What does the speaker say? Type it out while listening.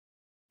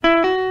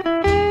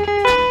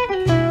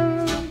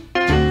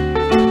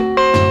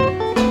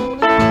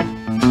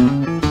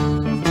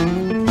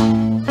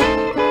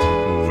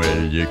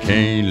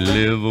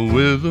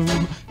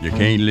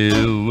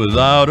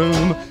without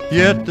 'em,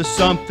 yet there's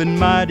something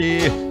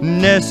mighty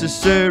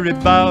necessary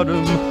about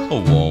 'em. A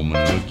woman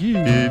will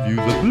give you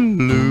the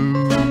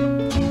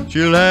blues.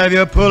 She'll have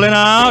you pulling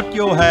out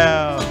your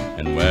hair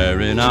and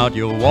wearing out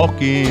your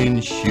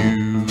walking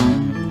shoes.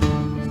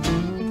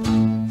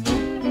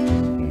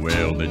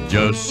 Well, they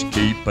just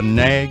keep a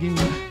nagging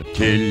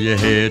till your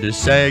head is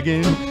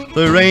sagging.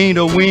 There ain't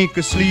a wink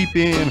of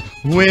sleeping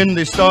when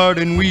they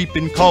startin'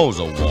 weeping, 'cause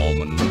a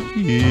woman will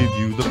give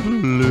you the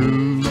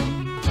blues.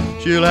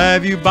 She'll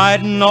have you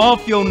biting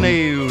off your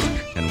nails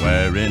and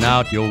wearing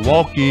out your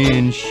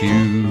walking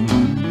shoes.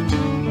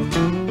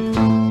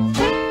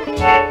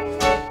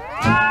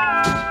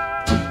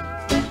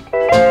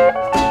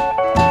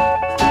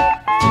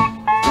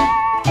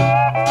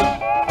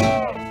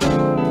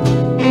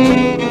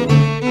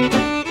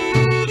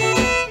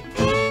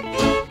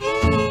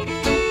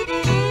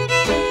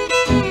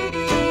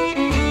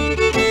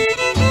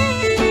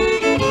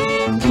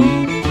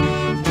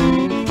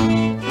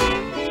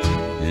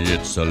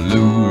 It's a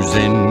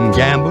losing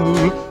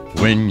gamble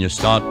when you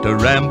start to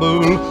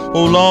ramble.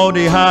 Oh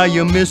Lordy, how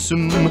you miss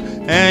 'em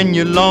and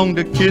you long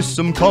to kiss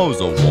 'em,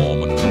 'cause a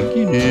woman will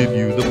give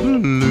you the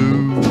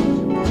blues.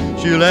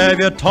 She'll have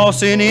you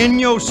tossing in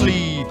your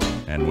sleep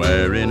and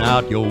wearing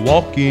out your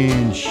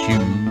walking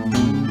shoes.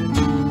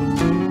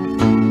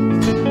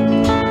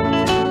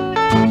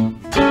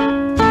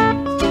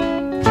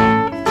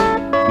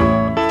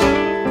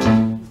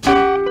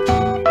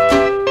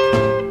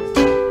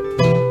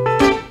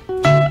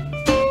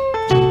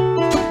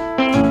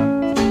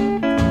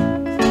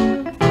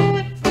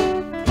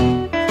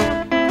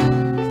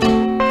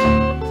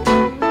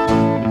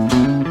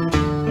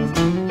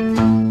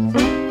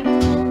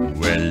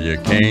 You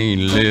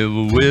can't live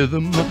with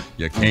 'em,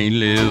 you can't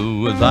live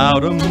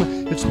without 'em.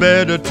 It's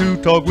better to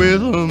talk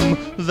with 'em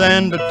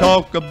than to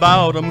talk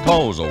about 'em,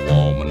 'cause a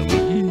woman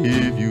will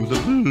give you the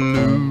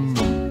blues.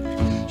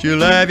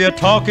 She'll have you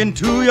talking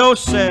to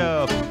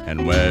yourself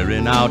and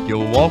wearing out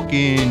your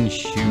walking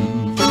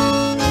shoes.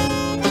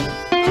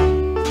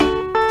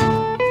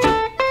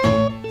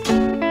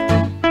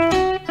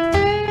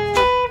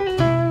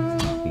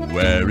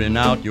 Wearing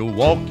out your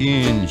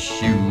walking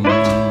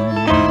shoes.